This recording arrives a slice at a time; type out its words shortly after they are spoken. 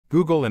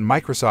Google and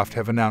Microsoft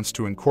have announced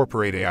to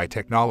incorporate AI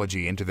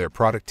technology into their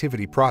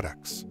productivity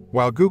products.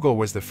 While Google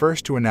was the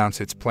first to announce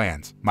its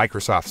plans,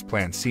 Microsoft's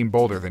plans seem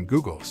bolder than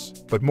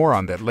Google's, but more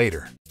on that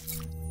later.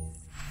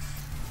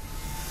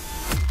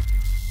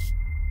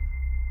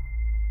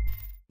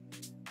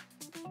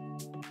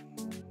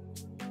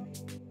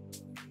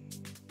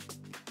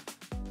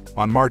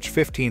 On March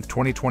 15,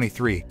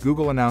 2023,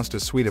 Google announced a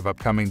suite of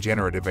upcoming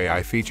generative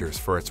AI features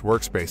for its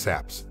Workspace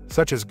apps,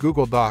 such as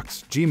Google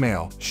Docs,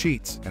 Gmail,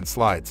 Sheets, and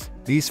Slides.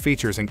 These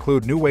features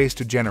include new ways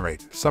to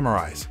generate,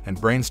 summarize, and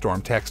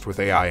brainstorm text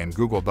with AI in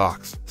Google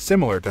Docs,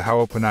 similar to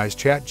how OpenAI's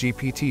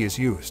ChatGPT is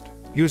used.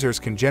 Users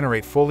can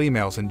generate full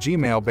emails in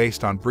Gmail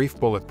based on brief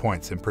bullet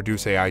points and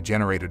produce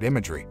AI-generated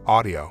imagery,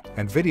 audio,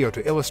 and video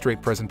to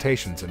illustrate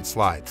presentations and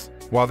slides.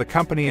 While the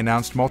company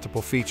announced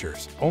multiple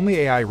features, only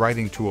AI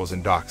writing tools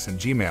in Docs and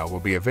Gmail will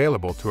be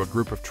available to a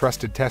group of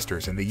trusted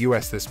testers in the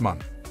US this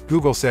month.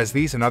 Google says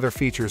these and other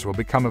features will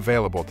become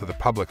available to the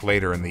public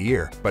later in the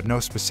year, but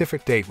no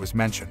specific date was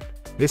mentioned.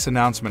 This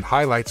announcement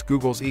highlights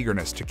Google's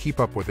eagerness to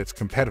keep up with its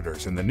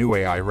competitors in the new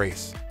AI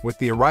race. With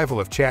the arrival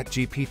of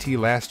ChatGPT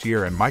last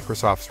year and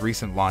Microsoft's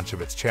recent launch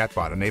of its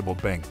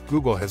chatbot-enabled Bing,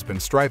 Google has been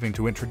striving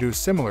to introduce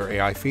similar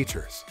AI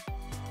features.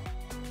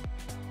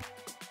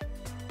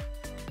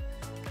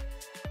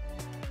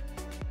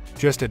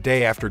 Just a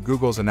day after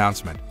Google's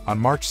announcement, on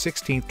March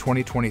 16,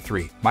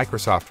 2023,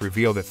 Microsoft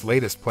revealed its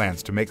latest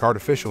plans to make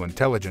artificial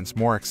intelligence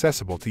more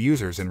accessible to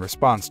users in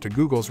response to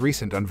Google's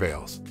recent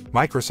unveils.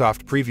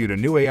 Microsoft previewed a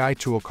new AI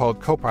tool called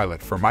Copilot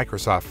for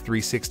Microsoft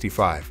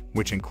 365,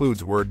 which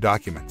includes Word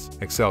documents,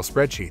 Excel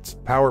spreadsheets,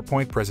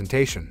 PowerPoint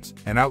presentations,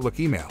 and Outlook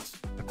emails.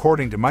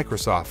 According to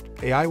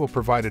Microsoft, AI will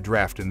provide a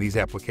draft in these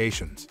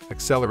applications,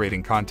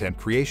 accelerating content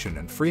creation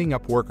and freeing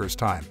up workers'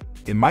 time.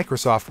 In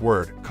Microsoft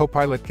Word,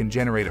 Copilot can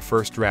generate a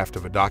first draft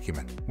of a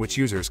document, which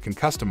users can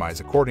customize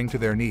according to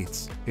their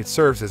needs. It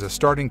serves as a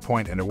starting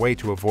point and a way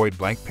to avoid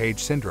blank page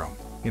syndrome.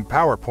 In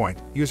PowerPoint,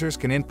 users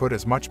can input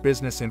as much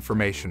business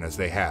information as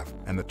they have,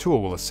 and the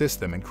tool will assist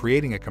them in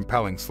creating a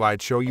compelling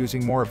slideshow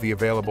using more of the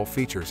available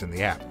features in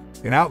the app.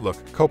 In Outlook,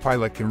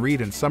 Copilot can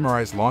read and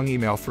summarize long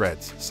email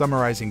threads,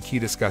 summarizing key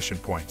discussion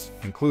points,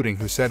 including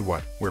who said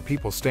what, where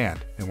people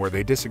stand, and where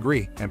they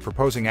disagree, and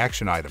proposing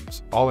action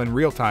items, all in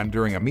real time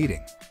during a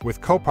meeting. With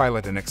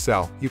Copilot in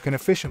Excel, you can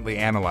efficiently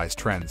analyze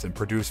trends and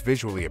produce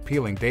visually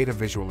appealing data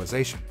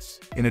visualizations.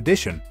 In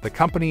addition, the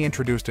company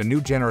introduced a new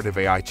generative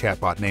AI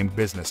chatbot named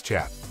Business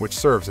Chat, which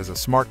serves as a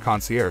smart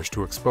concierge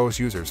to expose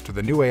users to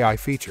the new AI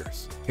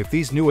features. If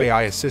these new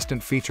AI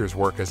assistant features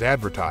work as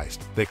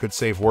advertised, they could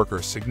save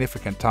workers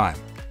significant time.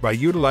 By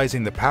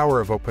utilizing the power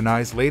of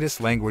OpenAI's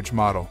latest language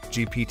model,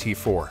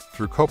 GPT-4,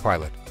 through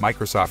Copilot,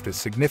 Microsoft is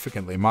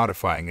significantly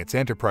modifying its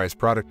enterprise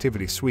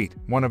productivity suite,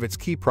 one of its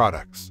key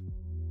products.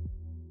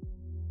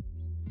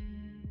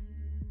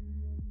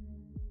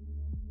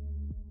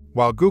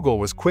 While Google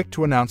was quick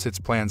to announce its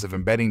plans of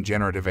embedding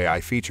generative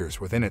AI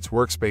features within its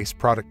Workspace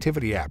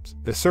productivity apps,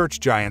 the search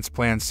giant's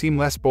plans seem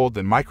less bold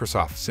than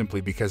Microsoft's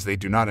simply because they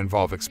do not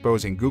involve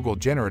exposing Google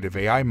generative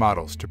AI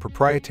models to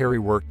proprietary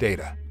work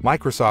data.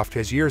 Microsoft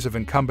has years of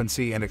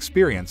incumbency and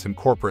experience in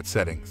corporate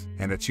settings,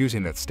 and it's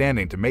using that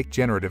standing to make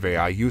generative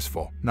AI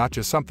useful, not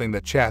just something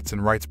that chats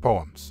and writes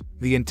poems.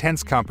 The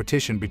intense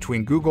competition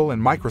between Google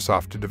and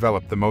Microsoft to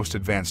develop the most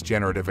advanced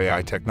generative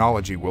AI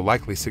technology will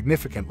likely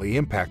significantly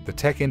impact the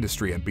tech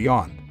industry and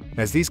beyond.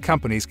 As these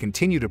companies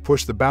continue to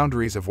push the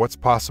boundaries of what's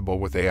possible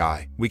with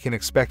AI, we can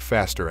expect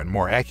faster and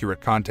more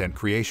accurate content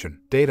creation,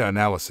 data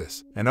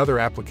analysis, and other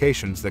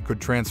applications that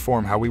could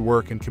transform how we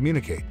work and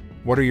communicate.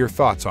 What are your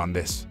thoughts on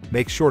this?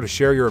 Make sure to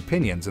share your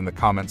opinions in the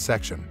comments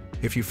section.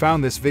 If you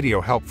found this video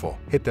helpful,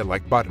 hit that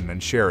like button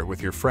and share it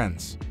with your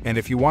friends. And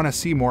if you want to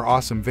see more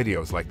awesome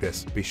videos like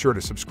this, be sure to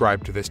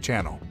subscribe to this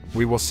channel.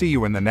 We will see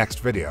you in the next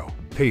video.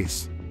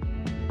 Peace.